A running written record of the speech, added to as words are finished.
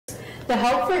The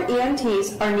help for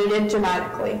EMTs are needed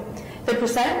dramatically. The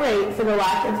percent rate for the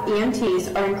lack of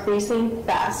EMTs are increasing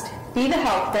fast. Be the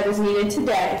help that is needed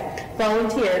today.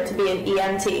 Volunteer to be an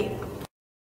EMT.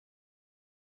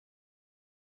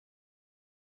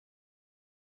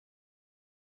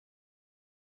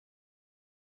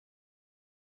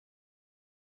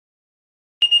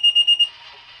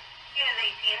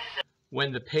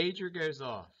 When the pager goes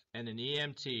off and an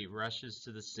EMT rushes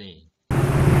to the scene.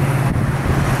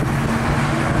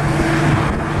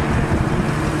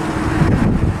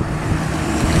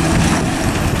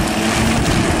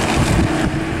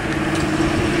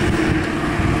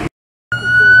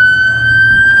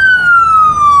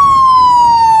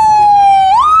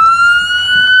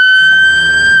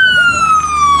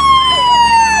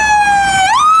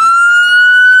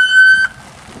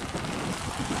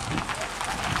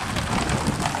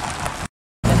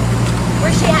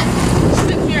 Where's she at?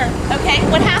 She's in here. Okay,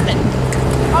 what happened?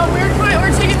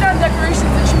 We're taking down decorations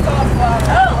and she fell off the ladder.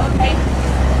 Oh, okay.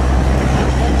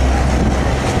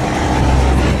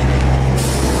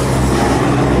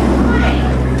 Hi.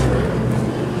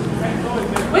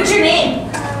 What's your name?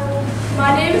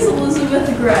 My name is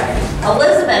Elizabeth Gray.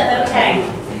 Elizabeth, okay.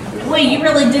 Boy, you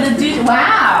really did a do.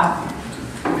 Wow.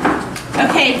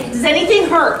 Okay, does anything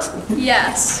hurt?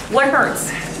 Yes. What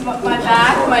hurts? My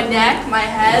back, my neck, my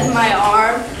head, my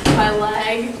arm, my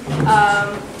leg,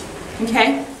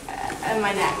 Okay. and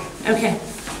my neck. Okay.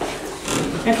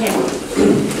 Okay.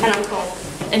 And I'm cold.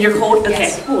 And you're cold? Okay.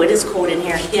 Yes. Oh, it is cold in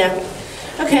here. Yeah.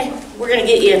 Okay, we're gonna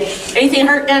get you. Anything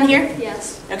hurt down here?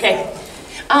 Yes. Okay.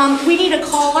 We need a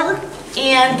collar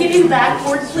and give you the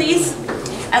backboard, please,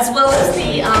 as well as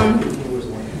the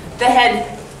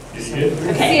head.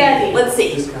 Okay. Let's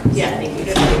see. Yeah, thank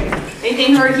you.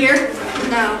 Anything hurt here?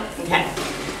 No. Okay.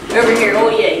 Over here. Oh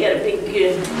yeah, you got a big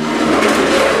good.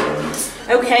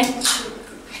 Okay.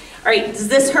 All right. Does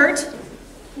this hurt?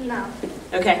 No.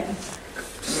 Okay.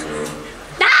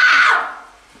 Ah!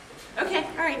 Okay.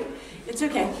 All right. It's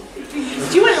okay. Do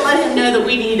you want to let him know that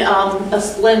we need a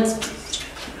splint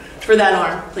for that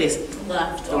arm, please?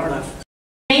 Left arm.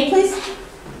 Name, please.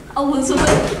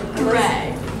 Elizabeth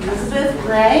Gray. Elizabeth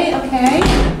Gray. Okay.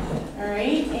 All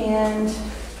right. And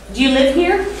do you live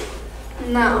here?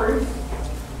 No.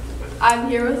 I'm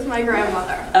here with my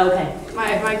grandmother. Okay.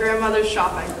 My grandmother's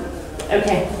shopping.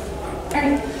 Okay. All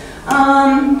right.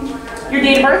 Your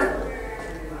date of birth?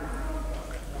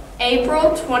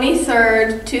 April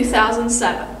 23rd,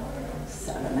 2007.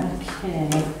 7. Okay.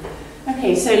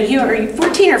 Okay. So you are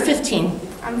 14 or 15?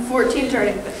 I'm 14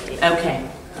 turning 15. Okay.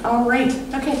 All right.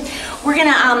 Okay. We're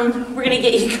gonna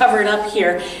get you covered up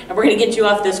here, and we're gonna get you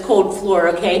off this cold floor.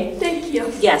 Okay? Thank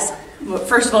you. Yes. Well,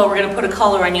 first of all, we're gonna put a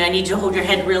collar on you. I need you to hold your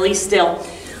head really still.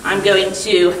 I'm going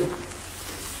to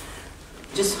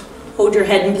just hold your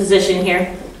head in position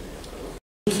here.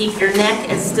 Keep your neck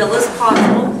as still as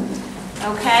possible.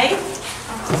 Okay?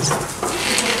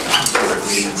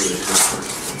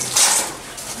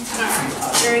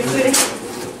 Very good.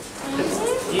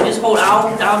 You just hold.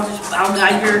 I'll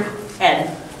guide your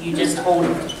head. You just hold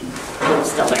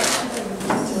still there.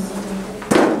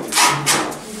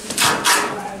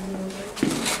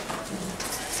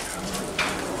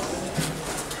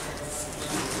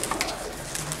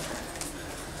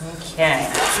 Okay.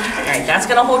 All right. That's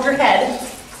gonna hold your head.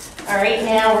 All right.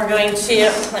 Now we're going to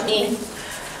Did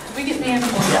we get the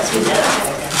animal? Yes, we did.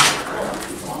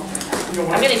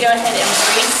 I'm gonna go ahead and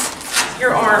brace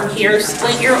your arm here.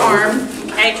 Splint your arm.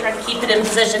 Okay. Try to keep it in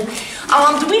position.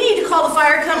 Do we need to call the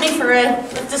fire company for a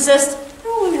lift assist?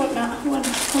 No, we would not.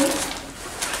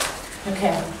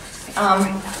 Okay.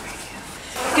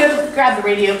 Go grab the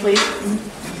radio, please.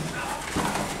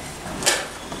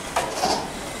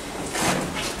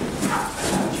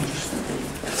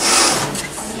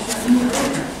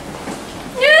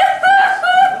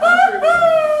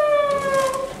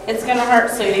 It's gonna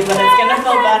hurt, sweetie, but it's gonna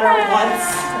feel better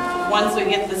once we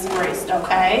get this braced,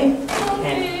 okay?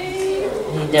 Okay.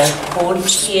 You need to hold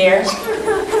here.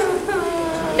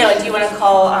 No, do you want to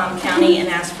call county and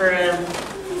ask for an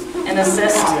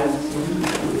assist?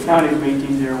 County's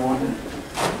 1801.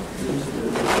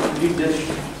 Could you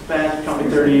dispatch County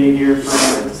 38 here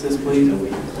for assist, please?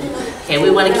 Okay, we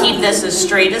want to keep this as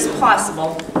straight as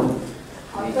possible.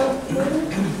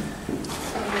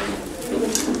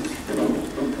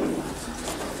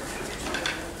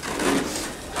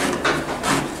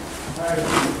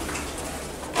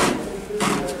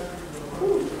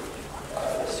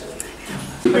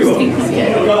 We're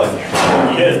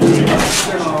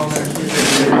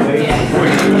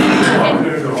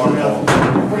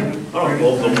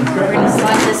going to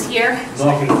slide this here.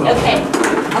 Okay,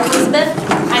 Elizabeth,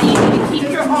 I need you to keep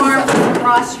your arm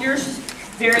across yours.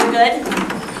 Very good.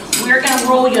 We're going to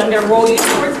roll you. I'm going to roll you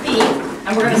towards B,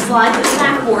 and we're going to slide this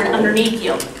backboard underneath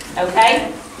you.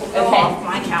 Okay? Go off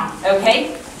my count.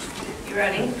 Okay. You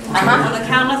ready? Uh-huh. On the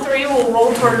count of 3, we'll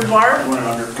roll toward Barb.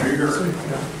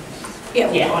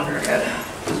 Yeah, we'll go under. Good.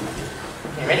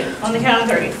 Okay, ready? On the count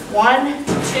of 3. 1,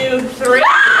 2, 3. Okay.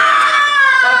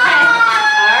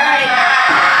 All right.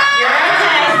 You're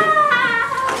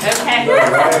okay. Okay.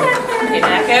 Okay,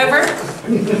 back over.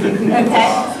 Okay.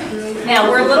 Now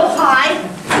we're a little high,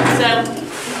 so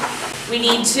we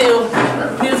need to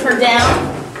move her down.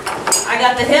 I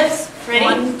got the hips. Ready?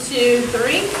 1, 2,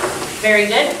 3. Very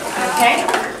good. Okay.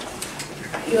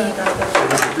 You want to grab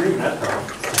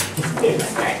this?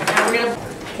 All right. Now we're gonna.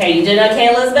 Okay, you did okay,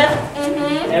 Elizabeth?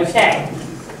 Mm-hmm. Okay.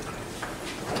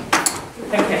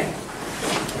 Okay.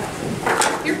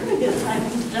 You're pretty good at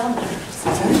timing down there.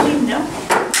 No.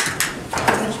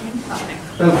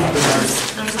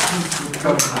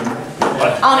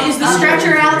 Is the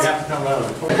stretcher out?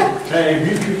 Hey,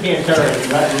 you can't tell it.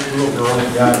 That little girl that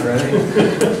got ready.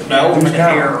 No, I'm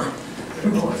here.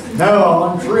 No,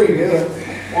 I'm free, good.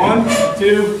 1,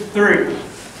 2, 3.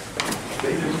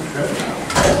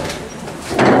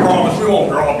 Promise we won't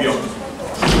drop you.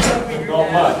 Not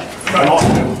much. Not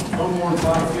often. No more than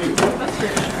 5 feet.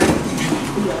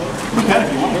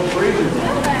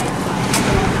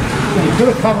 You could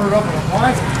have covered up with a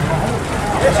blanket.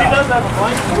 Yeah, she does have a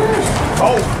blanket.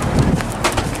 Oh.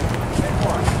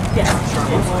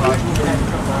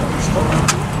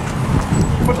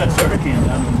 Put that soda can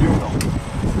down in the mule.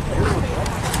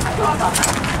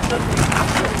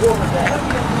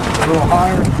 A little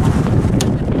higher.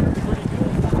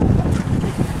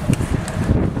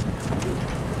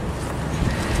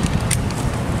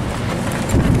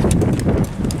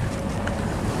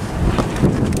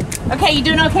 Okay, you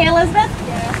doing okay, Elizabeth?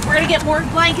 Yeah. We're gonna get more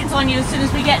blankets on you as soon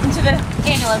as we get into the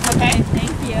ambulance, okay?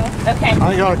 Thank you. Okay.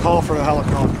 I got a call for the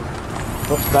helicopter.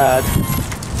 Looks bad.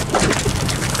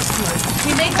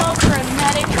 We may call for a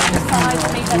medic on the side to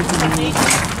make that determination.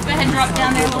 Go ahead and drop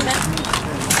down there a little bit.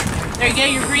 There you go,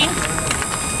 you're green.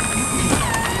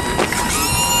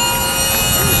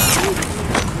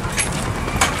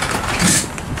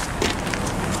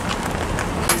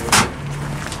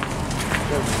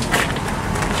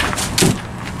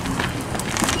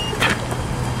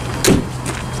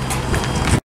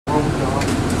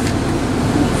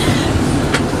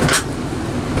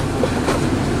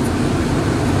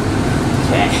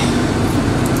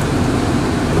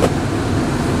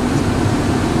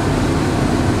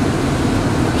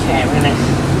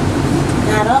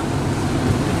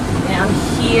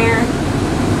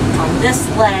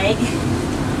 Leg.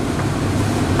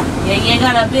 Yeah, you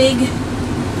got a big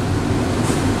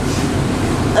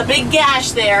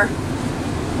gash there.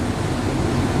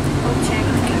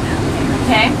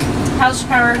 Okay. How's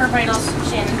her vitals,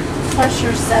 Shannon?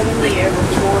 Pressure 70 over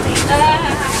 40.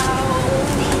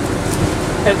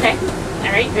 Okay.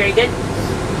 All right. Very good.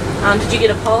 Did you get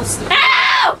a pulse?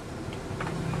 Ow!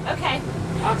 Okay.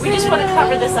 We just want to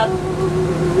cover this up.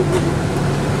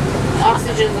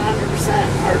 Oxygen's 100%.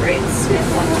 Heart rate's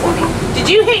 120. Did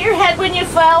you hit your head when you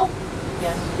fell?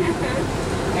 Yes.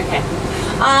 Okay.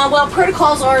 Well,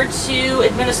 protocols are to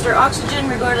administer oxygen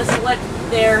regardless of what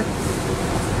their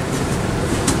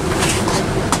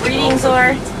readings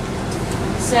are.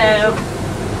 So,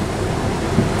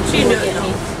 she knew it.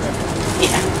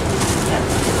 Yeah.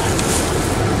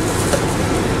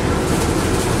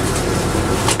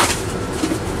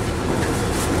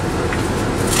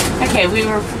 Okay, we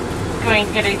were going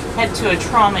to head to a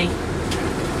trauma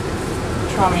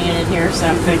unit here,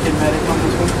 so. Taking medic on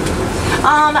this one?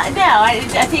 No,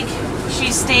 I think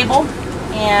she's stable,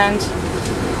 and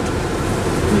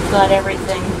we've got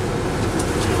everything.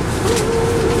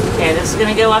 Okay, this is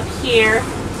going to go up here,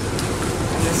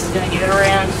 and this is going to get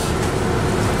around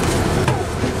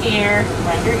here,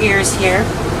 around your ears here.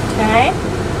 Okay.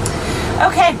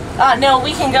 Okay, no,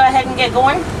 we can go ahead and get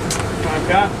going.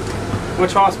 Okay.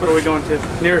 Which hospital are we going to?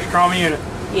 Nearest trauma unit?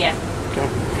 Yeah. Okay.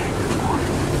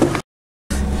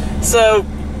 So,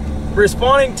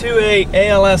 responding to a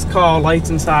ALS call, lights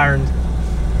and sirens.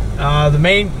 The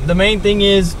main thing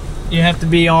is you have to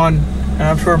be on.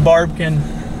 I'm sure Barb can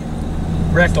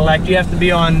recollect. You have to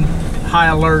be on high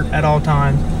alert at all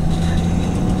times.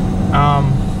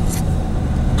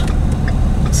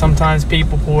 Sometimes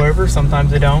people pull over,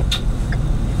 sometimes they don't.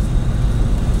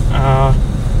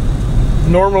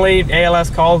 Normally, ALS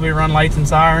calls, we run lights and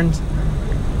sirens.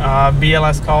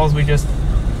 BLS calls, we just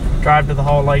drive to the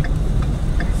hall like,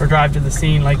 or drive to the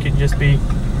scene like you'd just be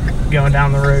going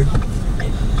down the road.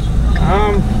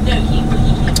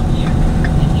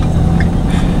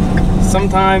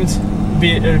 sometimes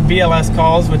BLS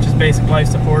calls, which is basic life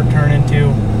support, turn into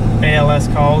ALS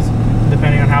calls,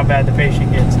 depending on how bad the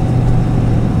patient gets.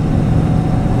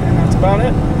 And that's about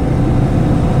it.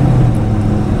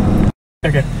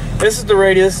 Okay, this is the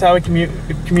radio. This is how we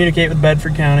communicate with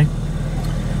Bedford County.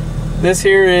 This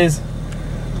here is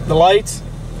the lights.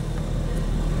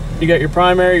 You got your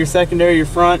primary, your secondary, your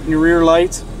front, and your rear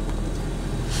lights.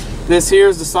 This here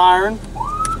is the siren.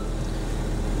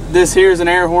 This here is an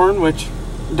air horn, which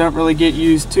don't really get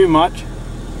used too much.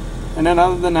 And then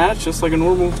other than that, it's just like a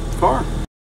normal car.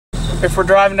 If we're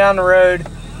driving down the road,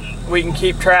 we can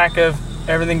keep track of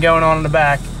everything going on in the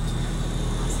back,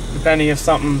 depending if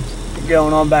something's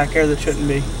going on back there that shouldn't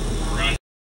be.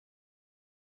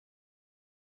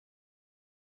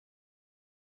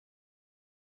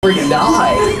 Freaking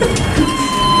die.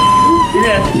 You're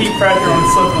gonna have to keep pressure on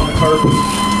slipping on the carpet.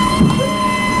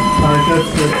 Alright, that's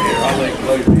good. Here, I'll let you.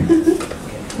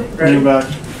 Ready? Lean back.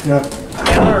 Yep.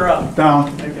 Down or up? Down.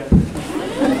 Okay.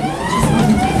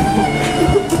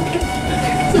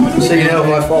 So you know if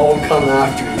I fall, I'll come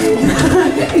after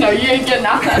you. No, you ain't getting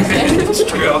out that thing. It's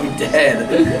true, I'll be dead.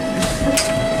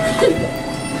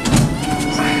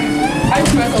 I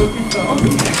just myself looking so.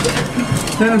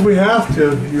 Then if we have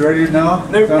to, you ready now?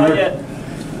 Nope, not yet.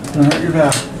 Don't hurt your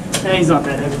back. Nah, he's not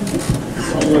that heavy.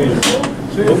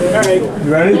 Alright. You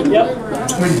ready? Yep.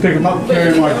 We can pick him up and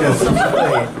carry him like this.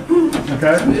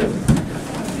 Okay?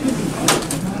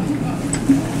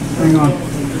 Hang on.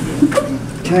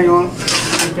 Hang on.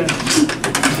 Okay.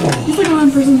 He's like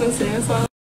one person that stands on.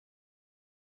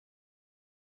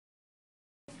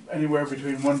 Anywhere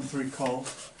between 1 to 3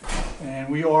 calls. And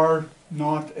we are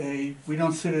not we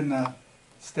don't sit in the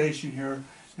station here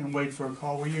and wait for a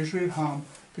call. We're usually at home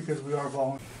because we are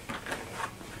volunteers.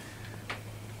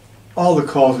 All the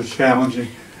calls are challenging.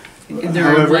 There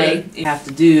are way you have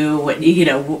to do what you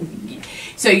know.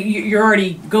 So you're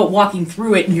already walking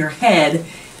through it in your head,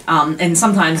 and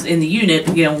sometimes in the unit,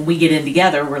 you know, when we get in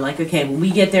together, we're like, okay, when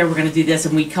we get there, we're going to do this,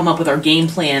 and we come up with our game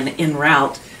plan en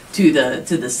route to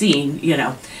the scene. You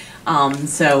know,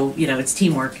 so you know it's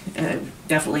teamwork,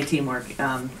 definitely teamwork.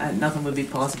 Nothing would be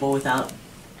possible without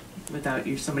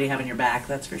somebody having your back.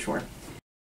 That's for sure.